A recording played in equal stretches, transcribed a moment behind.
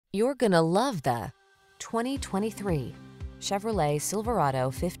You're gonna love the 2023 Chevrolet Silverado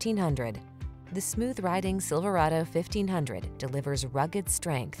 1500. The smooth-riding Silverado 1500 delivers rugged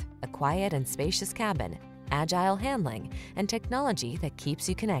strength, a quiet and spacious cabin, agile handling, and technology that keeps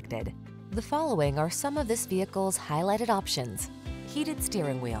you connected. The following are some of this vehicle's highlighted options: heated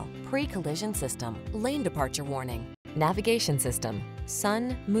steering wheel, pre-collision system, lane departure warning, navigation system,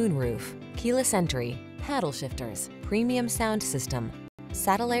 sun, moonroof, keyless entry, paddle shifters, premium sound system,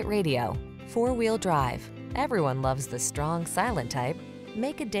 satellite radio, four-wheel drive. Everyone loves the strong, silent type.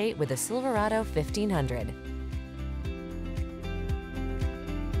 Make a date with a Silverado 1500.